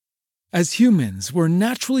As humans, we're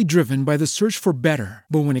naturally driven by the search for better.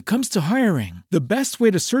 But when it comes to hiring, the best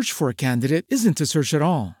way to search for a candidate isn't to search at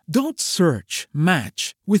all. Don't search,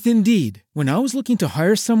 match with Indeed. When I was looking to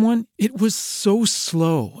hire someone, it was so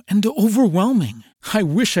slow and overwhelming. I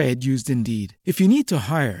wish I had used Indeed. If you need to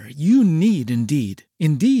hire, you need Indeed.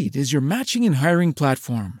 Indeed is your matching and hiring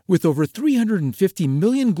platform with over 350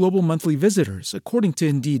 million global monthly visitors, according to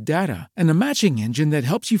Indeed data, and a matching engine that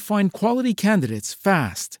helps you find quality candidates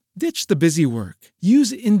fast. Ditch the busy work.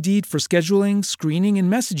 Use Indeed for scheduling, screening,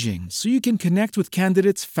 and messaging so you can connect with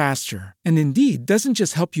candidates faster. And Indeed doesn't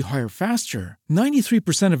just help you hire faster.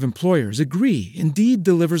 93% of employers agree Indeed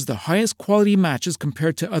delivers the highest quality matches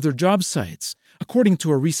compared to other job sites, according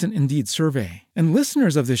to a recent Indeed survey. And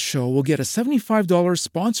listeners of this show will get a $75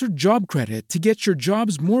 sponsored job credit to get your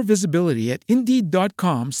jobs more visibility at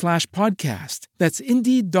Indeed.com/podcast. That's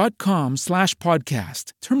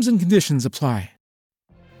Indeed.com/podcast. Terms and conditions apply.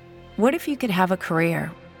 What if you could have a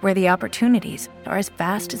career where the opportunities are as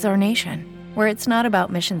vast as our nation, where it's not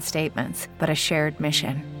about mission statements, but a shared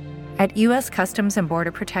mission? At U.S. Customs and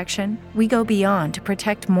Border Protection, we go beyond to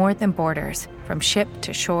protect more than borders. From ship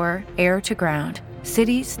to shore, air to ground,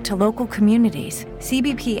 cities to local communities,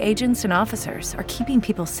 CBP agents and officers are keeping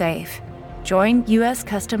people safe. Join U.S.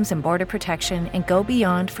 Customs and Border Protection and go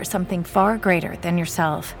beyond for something far greater than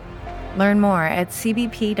yourself. Learn more at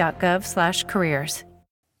cbp.gov/careers.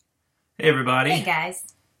 Hey, everybody. Hey, guys.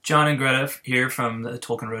 John and Greta here from the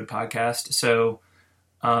Tolkien Road podcast. So,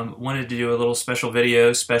 wanted to do a little special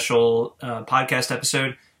video, podcast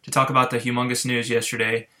episode to talk about the humongous news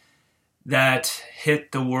yesterday that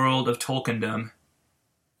hit the world of Tolkiendom.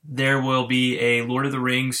 There will be a Lord of the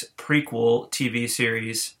Rings prequel TV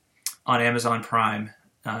series on Amazon Prime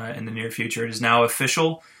in the near future. It is now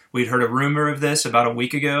official. We'd heard a rumor of this about a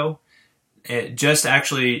week ago. It just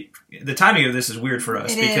actually, the timing of this is weird for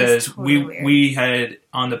us because we had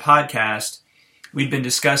on the podcast, we'd been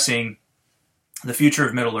discussing the future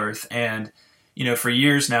of Middle Earth, and for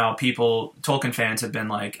years now, Tolkien fans have been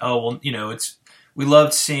like, oh well, we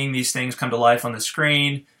loved seeing these things come to life on the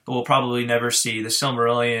screen, but we'll probably never see the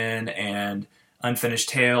Silmarillion and Unfinished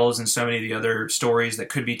Tales and so many of the other stories that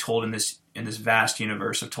could be told in this vast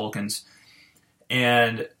universe of Tolkien's.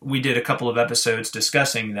 And we did a couple of episodes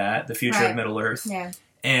discussing that, the future of Middle Earth. Yeah.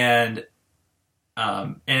 And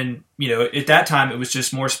at that time it was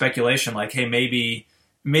just more speculation, like, hey, maybe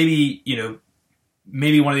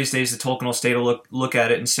one of these days the Tolkien will stay to look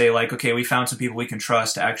at it and say, like, okay, we found some people we can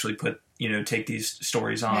trust to actually take these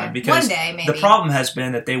stories on. Yeah. Because one day, maybe. The problem has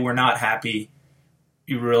been that they were not happy,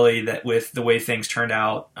 really, that with the way things turned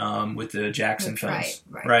out with the Jackson films.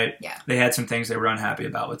 Right. Yeah. They had some things they were unhappy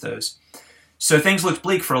about with those. So things looked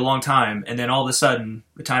bleak for a long time, and then all of a sudden,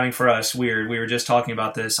 the timing for us, weird. We were just talking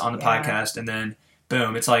about this on the podcast, and then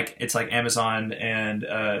boom, it's like Amazon and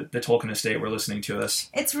the Tolkien estate were listening to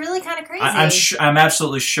us. It's really kind of crazy. I'm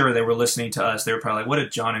absolutely sure they were listening to us. They were probably like, what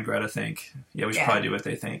did John and Greta think? Yeah, we should probably do what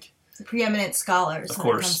they think. The preeminent scholars when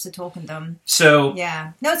it comes to Tolkiendom. So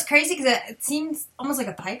yeah, no, it's crazy because it seems almost like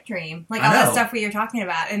a pipe dream, like all that stuff we were talking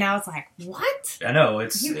about, and now it's like, what? I know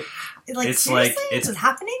seriously? This is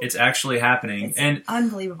happening. It's actually happening, it's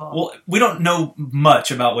unbelievable. Well, we don't know much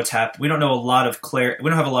about what's happening. We don't know a lot of clarity. We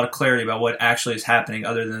don't have a lot of clarity about what actually is happening,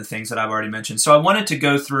 other than the things that I've already mentioned. So I wanted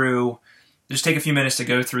to just take a few minutes to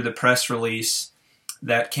go through the press release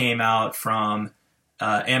that came out from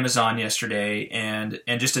Amazon yesterday and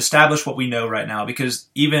just establish what we know right now, because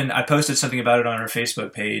even I posted something about it on our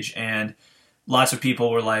Facebook page, and lots of people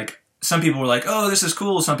were like, some people were like, oh, this is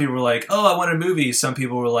cool. Some people were like, oh, I want a movie. Some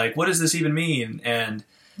people were like, what does this even mean? And,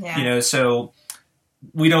 so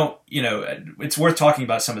we don't, it's worth talking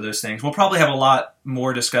about some of those things. We'll probably have a lot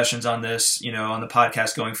more discussions on this, on the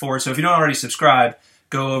podcast going forward. So if you don't already subscribe,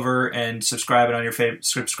 go over and subscribe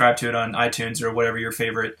to it on iTunes or whatever your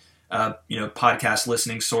favorite podcast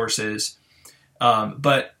listening sources.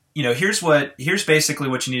 But here's basically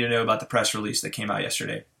what you need to know about the press release that came out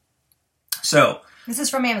yesterday. So this is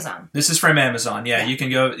from Amazon. Yeah, you can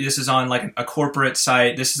go. This is on like a corporate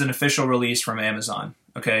site. This is an official release from Amazon.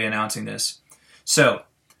 Okay, announcing this. So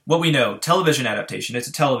what we know, television adaptation. It's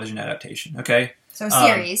a television adaptation. Okay. So a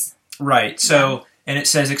series. Right. So. And it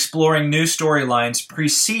says exploring new storylines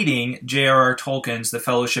preceding J.R.R. Tolkien's The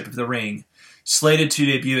Fellowship of the Ring, slated to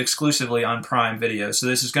debut exclusively on Prime Video. So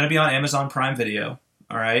this is going to be on Amazon Prime Video,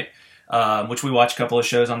 all right, which we watch a couple of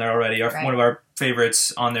shows on there already. One of our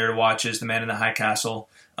favorites on there to watch is The Man in the High Castle,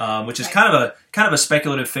 which is kind of a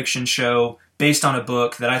speculative fiction show based on a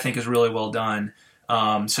book that I think is really well done.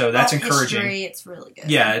 So that's encouraging. History, it's really good.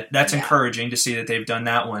 Yeah, that's encouraging to see that they've done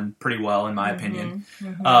that one pretty well, in my opinion.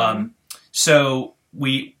 Mm-hmm. So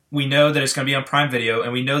we we know that it's going to be on Prime Video,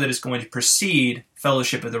 and we know that it's going to precede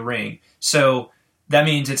Fellowship of the Ring. So that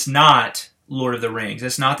means it's not Lord of the Rings.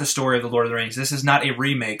 It's not the story of the Lord of the Rings. This is not a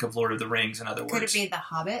remake of Lord of the Rings, in other words. Could it be The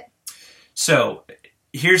Hobbit? So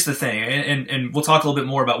here's the thing, and we'll talk a little bit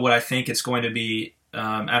more about what I think it's going to be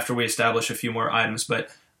after we establish a few more items, but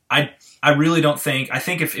I really don't think, I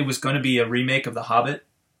think if it was going to be a remake of The Hobbit,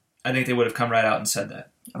 I think they would have come right out and said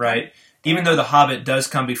that, right? Even though The Hobbit does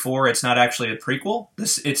come before, it's not actually a prequel. The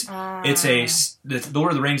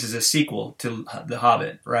Lord of the Rings is a sequel to The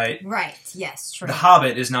Hobbit, right? Right. Yes. True. The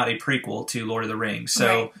Hobbit is not a prequel to Lord of the Rings,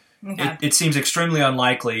 so it seems extremely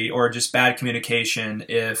unlikely or just bad communication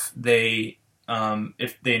if they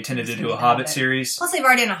intended to do a Hobbit series. Plus, they've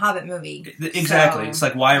already done a Hobbit movie. Exactly. So, it's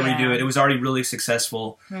like, why redo it? It was already really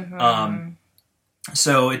successful.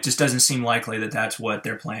 So it just doesn't seem likely that that's what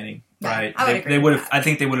they're planning, right? They would have. I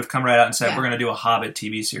think they would have come right out and said, "We're going to do a Hobbit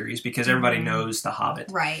TV series," because everybody knows the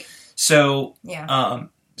Hobbit, right? So,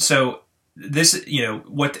 so this,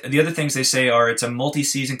 what the other things they say are it's a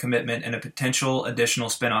multi-season commitment and a potential additional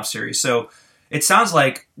spinoff series. So it sounds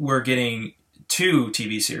like we're getting 2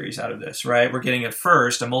 TV series out of this, right? We're getting a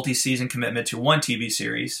multi-season commitment to 1 TV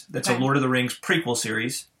series that's a Lord of the Rings prequel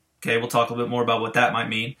series. Okay, we'll talk a little bit more about what that might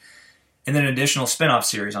mean. And then an additional spin-off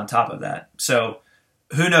series on top of that. So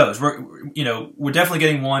who knows? We're definitely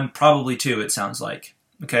getting 1, probably 2, it sounds like.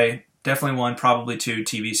 Okay? Definitely 1, probably 2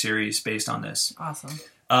 TV series based on this.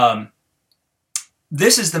 Awesome.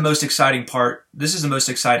 This is the most exciting part. This is the most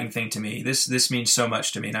exciting thing to me. This means so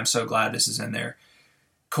much to me, and I'm so glad this is in there.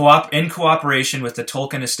 In cooperation with the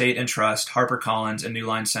Tolkien Estate and Trust, HarperCollins, and New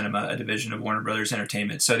Line Cinema, a division of Warner Brothers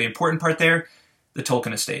Entertainment. So the important part there, the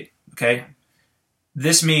Tolkien Estate. Okay?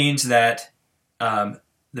 This means that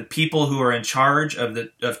the people who are in charge of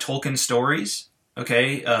Tolkien stories,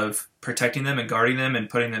 okay, of protecting them and guarding them and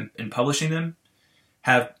putting them and publishing them,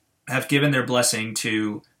 have given their blessing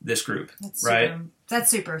to this group, right? That's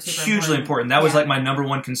super hugely important. That was like my number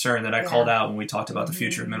one concern that I called out when we talked about the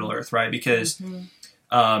future of Middle Earth, right? Because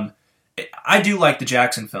I do like the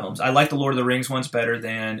Jackson films. I like the Lord of the Rings ones better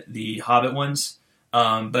than the Hobbit ones,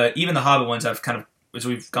 but even the Hobbit ones, I've kind of, as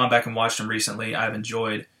we've gone back and watched them recently, I've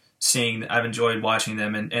enjoyed watching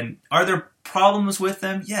them. And are there problems with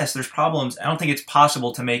them? Yes, there's problems. I don't think it's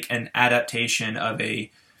possible to make an adaptation of a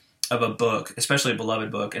book, especially a beloved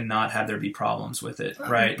book, and not have there be problems with it,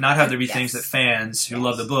 right? Not have there be things that fans who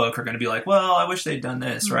love the book are going to be like, well, I wish they'd done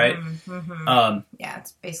this, right?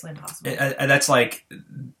 It's basically impossible.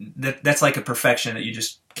 That's like a perfection that you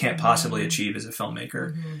just can't possibly achieve as a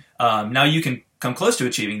filmmaker. Now you can come close to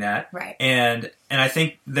achieving that, right? And I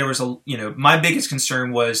think there was my biggest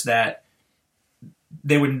concern was that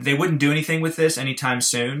they wouldn't do anything with this anytime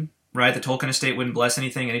soon, right? The Tolkien Estate wouldn't bless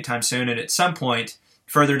anything anytime soon, and at some point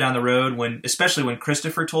further down the road, especially when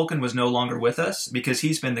Christopher Tolkien was no longer with us, because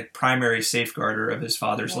he's been the primary safeguarder of his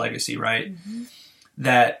father's legacy, right?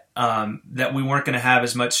 That we weren't going to have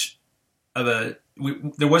as much of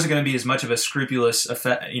there wasn't going to be as much of a scrupulous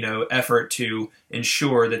effort to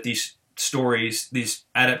ensure that these stories, these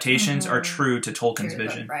adaptations, are true to Tolkien's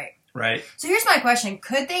vision, right? So here's my question: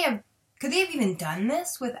 Could they have even done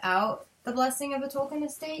this without the blessing of the Tolkien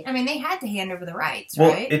Estate? I mean, they had to hand over the rights,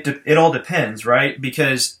 right? Well, it all depends, right?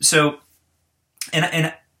 Because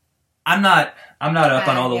and I'm not up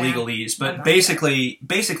on all the legalese, but basically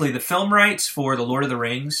the film rights for the Lord of the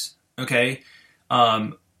Rings, okay,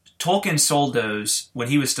 Tolkien sold those when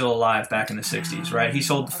he was still alive back in the 60s, right? He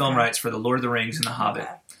sold the film rights for the Lord of the Rings and the Hobbit.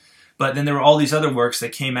 But then there were all these other works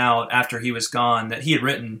that came out after he was gone that he had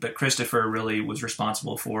written, but Christopher really was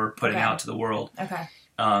responsible for putting out to the world. Okay.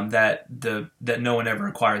 That no one ever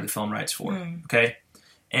acquired the film rights for. Okay,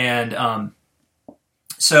 and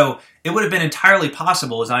so it would have been entirely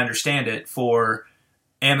possible, as I understand it, for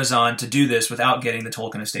Amazon to do this without getting the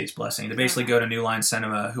Tolkien Estate's blessing. To basically go to New Line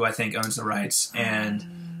Cinema, who I think owns the rights, and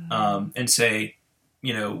say,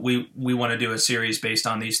 we want to do a series based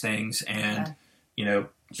on these things, and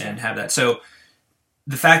and have that. So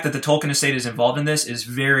the fact that the Tolkien Estate is involved in this is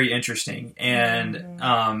very interesting and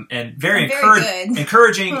very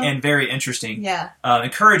encouraging and very interesting. Yeah,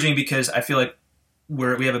 encouraging because I feel like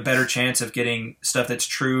we have a better chance of getting stuff that's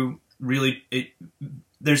true. Really,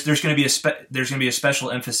 there's going to be a special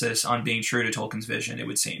emphasis on being true to Tolkien's vision. It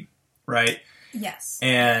would seem, right? Yes,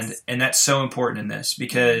 and that's so important in this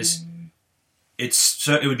because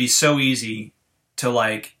it would be so easy to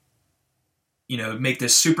make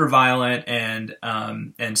this super violent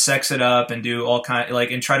and sex it up and do all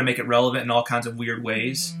and try to make it relevant in all kinds of weird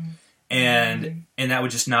ways, and that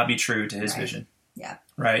would just not be true to his vision. Yeah.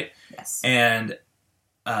 Right. Yes. And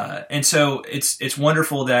so it's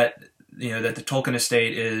wonderful that that the Tolkien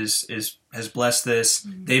estate has blessed this.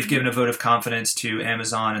 Mm-hmm. They've given a vote of confidence to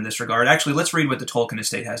Amazon in this regard. Actually, let's read what the Tolkien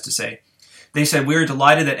estate has to say. They said, "We are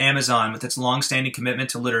delighted that Amazon, with its long-standing commitment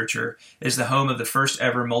to literature, is the home of the first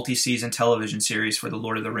ever multi-season television series for The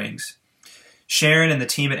Lord of the Rings. Sharon and the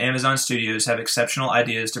team at Amazon Studios have exceptional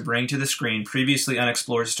ideas to bring to the screen previously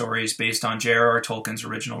unexplored stories based on J.R.R. Tolkien's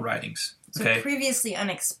original writings." Okay? So previously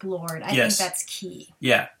unexplored. I think that's key.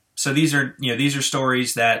 Yeah. So these are these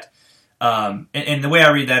stories that, and the way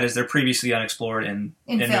I read that is they're previously unexplored in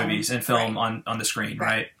movies and film on the screen,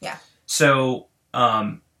 right? Yeah. So,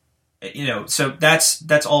 so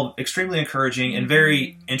that's all extremely encouraging and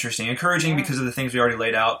very interesting. Encouraging because of the things we already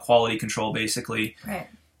laid out, quality control, basically. Right.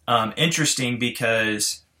 Interesting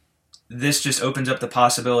because this just opens up the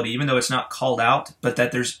possibility, even though it's not called out, but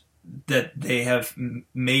that they have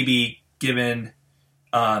maybe given,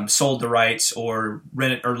 sold the rights or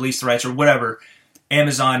rented or leased the rights or whatever.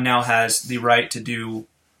 Amazon now has the right to do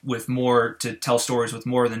with more, to tell stories with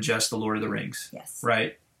more than just The Lord of the Rings. Yes.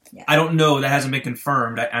 Right? Yeah. I don't know. That hasn't been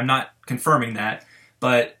confirmed. I'm not confirming that,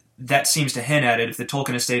 but that seems to hint at it if the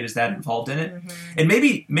Tolkien estate is that involved in it. Mm-hmm. And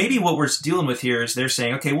maybe what we're dealing with here is they're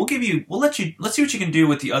saying, okay, let's see what you can do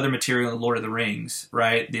with the other material in The Lord of the Rings,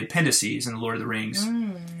 right? The appendices in The Lord of the Rings.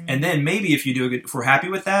 And then maybe if we're happy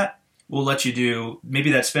with that, we'll let you do,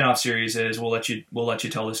 maybe that spin-off series is, we'll let you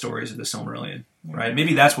tell the stories of the Silmarillion, right?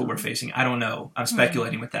 Maybe that's what we're facing. I don't know. I'm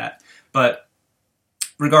speculating with that. But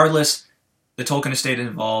regardless, the Tolkien estate is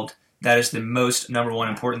involved. That is the most number one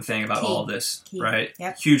important thing about all of this, right?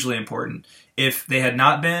 Yep. Hugely important. If they had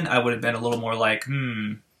not been, I would have been a little more like,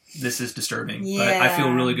 this is disturbing. Yeah. But I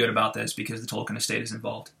feel really good about this because the Tolkien estate is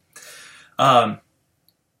involved.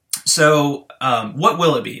 So what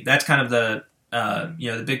will it be? That's kind of the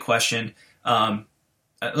big question. Let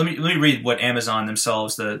me read what Amazon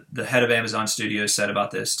themselves, the head of Amazon Studios, said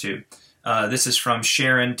about this too. This is from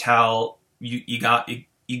Sharon Tal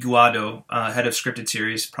Iguado, head of scripted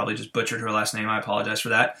series. Probably just butchered her last name. I apologize for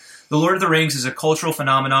that. The Lord of the Rings is a cultural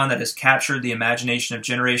phenomenon that has captured the imagination of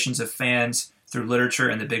generations of fans through literature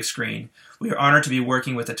and the big screen. We are honored to be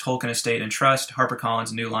working with the Tolkien Estate and Trust, HarperCollins,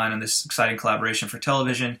 and New Line on this exciting collaboration for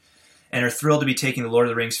television, and are thrilled to be taking the Lord of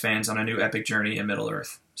the Rings fans on a new epic journey in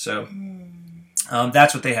Middle-earth. So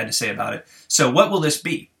that's what they had to say about it. So what will this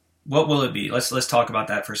be? What will it be? Let's talk about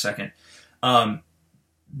that for a second. The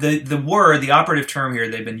operative term here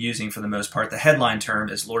they've been using for the most part, the headline term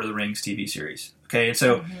is Lord of the Rings TV series. Okay, and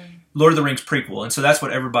so Lord of the Rings prequel, and so that's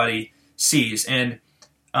what everybody sees. And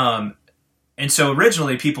so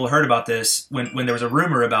originally people heard about this when there was a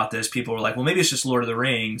rumor about this. People were like, well, maybe it's just Lord of the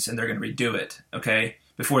Rings, and they're going to redo it. Okay,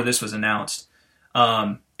 before this was announced,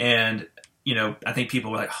 and I think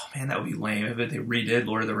people were like, oh man, that would be lame if they redid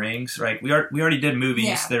Lord of the Rings. Right? We already did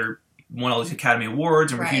movies that are won all these Academy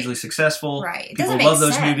Awards and were hugely successful. Right. People love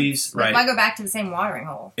those movies. Like, right. why go back to the same watering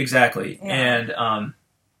hole? Exactly. Yeah.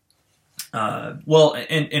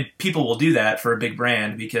 And people will do that for a big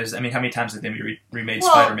brand because, I mean, how many times have they remade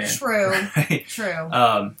Spider-Man? True. Right?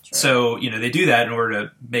 True. So, they do that in order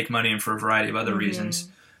to make money and for a variety of other reasons.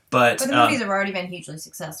 But the movies have already been hugely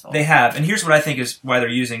successful. They have. And here's what I think is why they're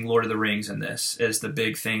using Lord of the Rings in this as the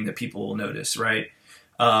big thing that people will notice, right?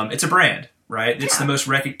 It's a brand. Right, it's the most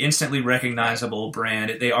instantly recognizable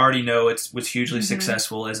brand. They already know it was hugely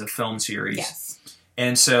successful as a film series. Yes,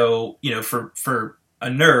 and so for a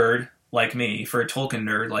nerd like me, for a Tolkien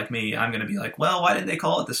nerd like me, I'm going to be like, well, why didn't they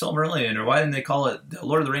call it the Silmarillion, or why didn't they call it the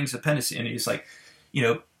Lord of the Rings Appendices? And it's like,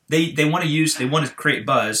 they want to create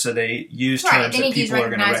buzz, so they use terms that people are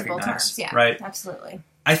going to recognize. Terms. Yeah, right, absolutely.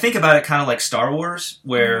 I think about it kind of like Star Wars,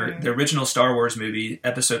 where the original Star Wars movie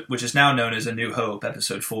episode, which is now known as A New Hope,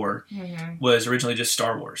 episode 4, was originally just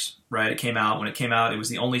Star Wars, right? When it came out, it was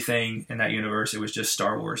the only thing in that universe. It was just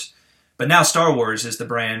Star Wars. But now Star Wars is the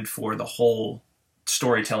brand for the whole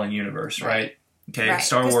storytelling universe, right? Okay, right.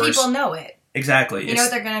 Star Wars. Because people know it. Exactly. You know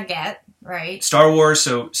what they're going to get, right? Star Wars,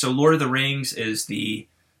 so Lord of the Rings is the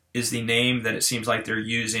name that it seems like they're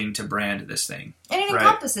using to brand this thing. And it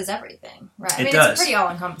encompasses everything, right? It does. It's a pretty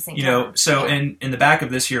all-encompassing term. So in the back of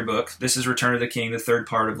this here book, this is Return of the King, the third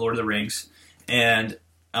part of Lord of the Rings. And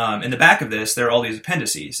in the back of this, there are all these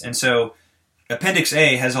appendices. And so Appendix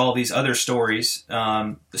A has all these other stories.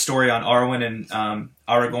 The story on Arwen and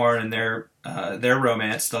Aragorn and their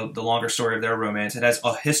romance, the longer story of their romance. It has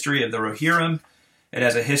a history of the Rohirrim. It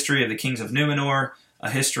has a history of the kings of Numenor, a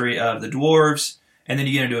history of the dwarves. And then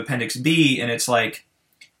you get into Appendix B, and it's like,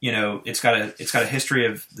 it's got a history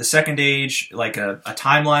of the Second Age, like a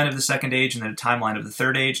timeline of the Second Age, and then a timeline of the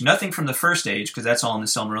Third Age. Nothing from the First Age, because that's all in the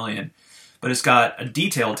Silmarillion. But it's got a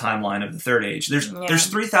detailed timeline of the Third Age. There's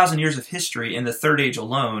 3,000 years of history in the Third Age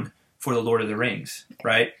alone for the Lord of the Rings,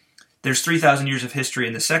 right? There's 3,000 years of history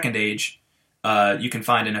in the Second Age. You can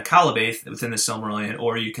find in Akalabath within the Silmarillion,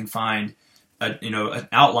 or you can find an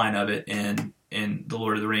outline of it in the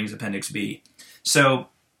Lord of the Rings Appendix B. So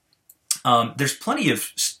there's plenty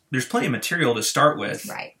of material to start with,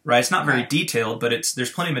 right? It's not very detailed, but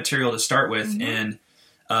there's plenty of material to start with in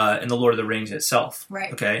the Lord of the Rings itself,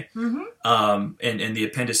 right? Okay, and the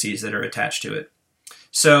appendices that are attached to it.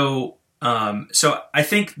 So I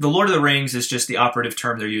think the Lord of the Rings is just the operative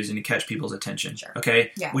term they're using to catch people's attention. Sure.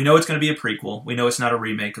 Okay, yeah. We know it's going to be a prequel. We know it's not a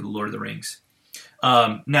remake of the Lord of the Rings.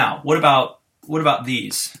 Now, what about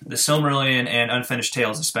these? The Silmarillion and Unfinished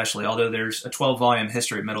Tales especially, although there's a 12-volume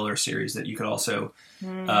History of Middle-earth series that you could also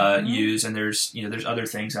use, and there's other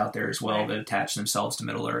things out there as well that attach themselves to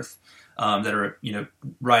Middle-earth that are,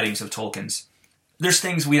 writings of Tolkien's. There's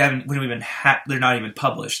things they're not even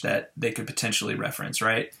published that they could potentially reference,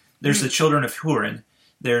 right? There's the Children of Hurin,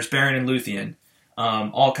 there's Beren and Luthien,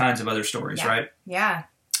 all kinds of other stories, right? Yeah.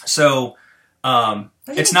 So,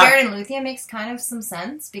 it's not. Beren and Luthien makes kind of some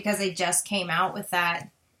sense because they just came out with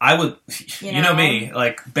that. I would, you know me,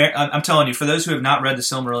 like I'm telling you, for those who have not read the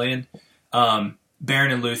Silmarillion, Beren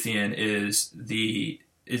and Luthien is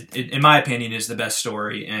in my opinion, is the best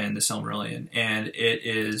story in the Silmarillion, and it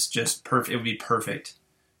is just perfect. It would be perfect.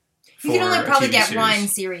 You can only probably get one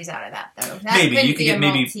series out of that, though. Maybe you could get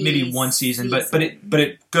maybe one season, but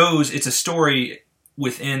it goes. It's a story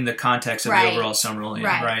within the context of the overall Silmarillion,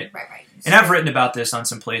 right? And I've written about this on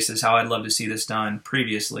some places, how I'd love to see this done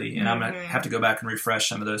previously, and I'm going to have to go back and refresh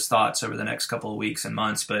some of those thoughts over the next couple of weeks and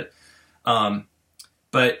months. But the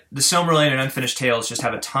Silmarillion and Unfinished Tales just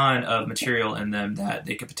have a ton of material in them that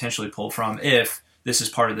they could potentially pull from if this is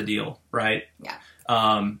part of the deal, right? Yeah.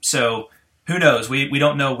 So who knows? We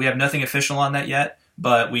don't know. We have nothing official on that yet,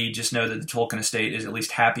 but we just know that the Tolkien estate is at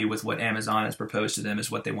least happy with what Amazon has proposed to them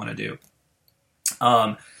is what they want to do.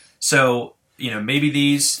 So, maybe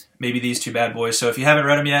these two bad boys. So if you haven't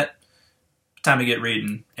read them yet, time to get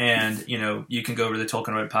reading. And, you can go over to the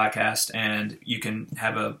Tolkien Road podcast and you can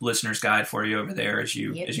have a listener's guide for you over there as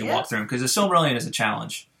you walk through them. Because the Silmarillion is a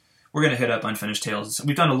challenge. We're going to hit up Unfinished Tales.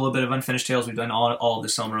 We've done a little bit of Unfinished Tales. We've done all of the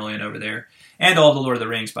Silmarillion over there. And all of the Lord of the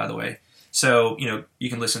Rings, by the way. So, you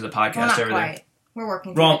can listen to the podcast over there. We're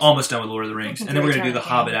working. We're almost done with Lord of the Rings, and then we're going to do The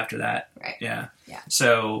Hobbit after that. Right. Yeah.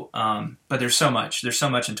 So, but there's so much. There's so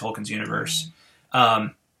much in Tolkien's universe,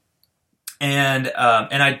 and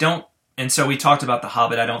I don't. And so we talked about The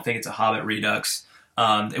Hobbit. I don't think it's a Hobbit redux.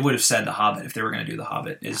 It would have said The Hobbit if they were going to do The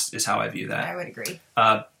Hobbit. Is how I view that. I would agree.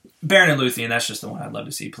 Beren and Luthien. That's just the one I'd love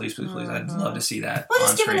to see. Please. I'd love to see that. Well,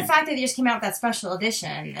 just given the fact that they just came out with that special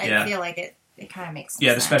edition, I feel like it kind of makes sense.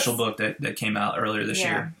 Yeah, the special book that came out earlier this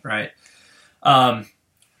year, right?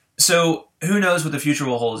 So who knows what the future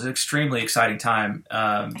will hold? It's an extremely exciting time.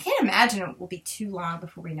 I can't imagine it will be too long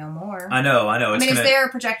before we know more. I know. Is there a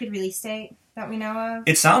projected release date that we know of?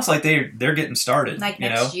 It sounds like they're getting started. Like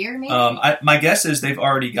next year, maybe? My guess is they've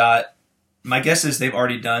already done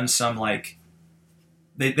some, like,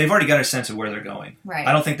 they've already got a sense of where they're going. Right.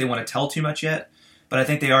 I don't think they want to tell too much yet, but I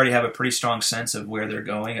think they already have a pretty strong sense of where they're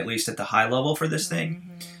going, at least at the high level for this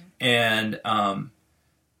thing. And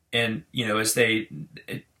as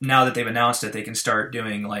now that they've announced it, they can start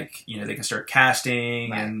doing, like, they can start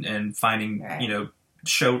casting and finding, finding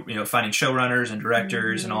showrunners and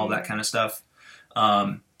directors and all that kind of stuff.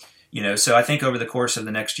 So I think over the course of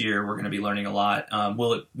the next year, we're going to be learning a lot.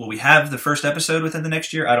 Will we have the first episode within the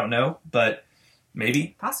next year? I don't know, but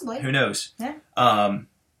maybe. Possibly. Who knows? Yeah.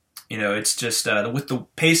 It's just with the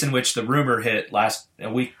pace in which the rumor hit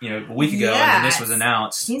a week ago, and then this was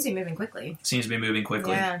announced. Seems to be moving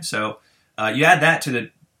quickly. Yeah. So you add that to the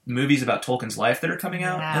movies about Tolkien's life that are coming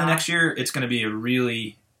out in the next year. It's going to be a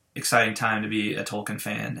really exciting time to be a Tolkien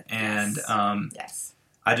fan, and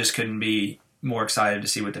I just couldn't be more excited to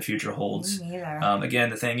see what the future holds. Me neither.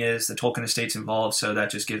 Again, the thing is, the Tolkien estate's involved, so that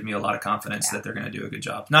just gives me a lot of confidence that they're going to do a good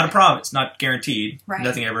job. Not a promise, not guaranteed. Right.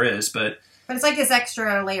 Nothing ever is, but it's like this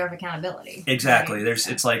extra layer of accountability. Exactly. Right?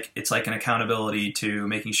 It's like an accountability to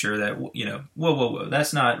making sure that whoa,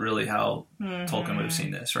 that's not really how Tolkien would have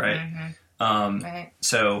seen this, right? Right.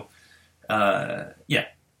 So,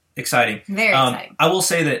 exciting. Very exciting. I will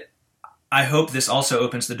say that I hope this also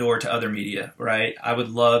opens the door to other media, right? I would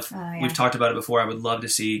love, we've talked about it before, I would love to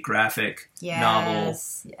see graphic novel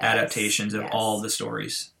adaptations of all the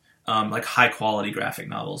stories. Like high quality graphic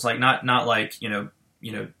novels. Like not like,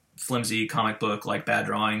 flimsy comic book, like bad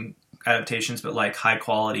drawing adaptations, but like high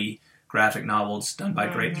quality graphic novels done by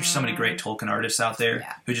great, there's so many great Tolkien artists out there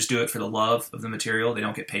who just do it for the love of the material. They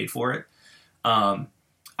don't get paid for it.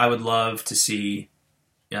 I would love to see,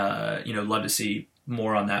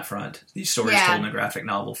 more on that front. These stories told in a graphic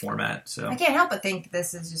novel format. So I can't help but think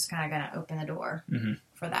this is just kind of going to open the door mm-hmm.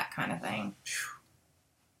 for that kind of thing.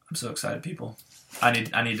 I'm so excited, people. I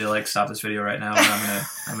need to like stop this video right now, and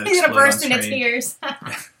I'm gonna You're gonna burst into tears,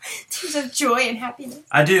 tears of joy and happiness.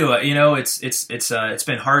 I do. It's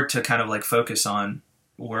been hard to kind of like focus on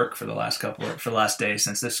work for the last day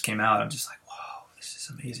since this came out. I'm just like, whoa, this is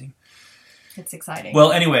amazing. It's exciting.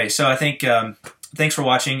 Well, anyway, so I think thanks for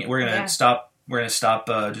watching. We're gonna stop. We're going to stop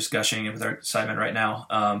just gushing with our excitement right now.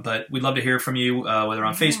 But we'd love to hear from you, whether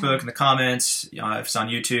on Facebook in the comments, if it's on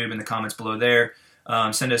YouTube in the comments below there.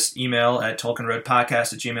 Send us email at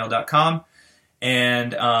tolkienroadpodcast@gmail.com.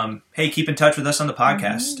 And, hey, keep in touch with us on the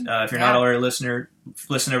podcast. If you're not already a listener,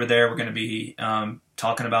 listen over there. We're going to be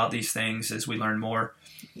talking about these things as we learn more.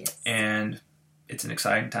 Yes. And it's an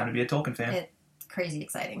exciting time to be a Tolkien fan. It's crazy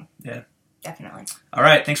exciting. Yeah. Definitely. All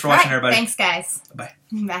right. Thanks for watching, everybody. Thanks, guys. Bye.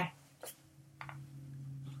 Bye.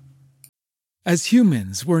 As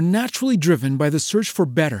humans, we're naturally driven by the search for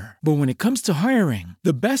better. But when it comes to hiring,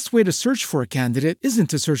 the best way to search for a candidate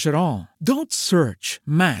isn't to search at all. Don't search,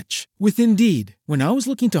 match with Indeed. When I was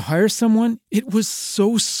looking to hire someone, it was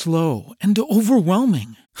so slow and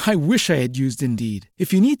overwhelming. I wish I had used Indeed.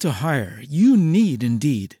 If you need to hire, you need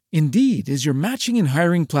Indeed. Indeed is your matching and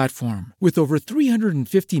hiring platform with over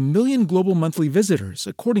 350 million global monthly visitors,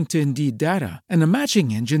 according to Indeed data, and a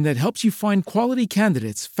matching engine that helps you find quality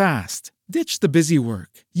candidates fast. Ditch the busy work.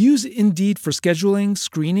 Use Indeed for scheduling,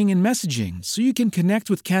 screening, and messaging so you can connect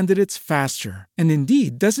with candidates faster. And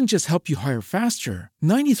Indeed doesn't just help you hire faster.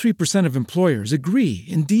 93% of employers agree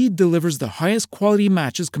Indeed delivers the highest quality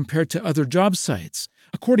matches compared to other job sites,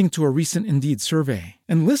 according to a recent Indeed survey.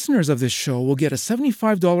 And listeners of this show will get a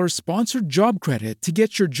 $75 sponsored job credit to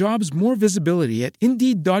get your jobs more visibility at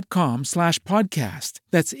Indeed.com/podcast.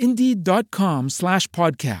 That's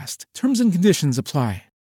Indeed.com/podcast. Terms and conditions apply.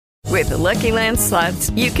 With the Lucky Land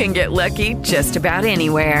Slots, you can get lucky just about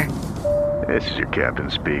anywhere. This is your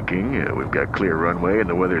captain speaking. We've got clear runway and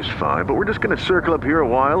the weather's fine, but we're just going to circle up here a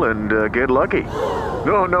while and get lucky.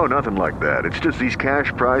 No, nothing like that. It's just these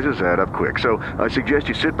cash prizes add up quick. So I suggest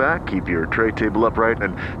you sit back, keep your tray table upright,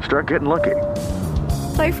 and start getting lucky.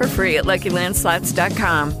 Play for free at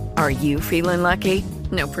LuckyLandSlots.com. Are you feeling lucky?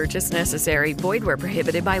 No purchase necessary. Void where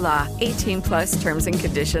prohibited by law. 18+ terms and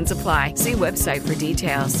conditions apply. See website for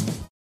details.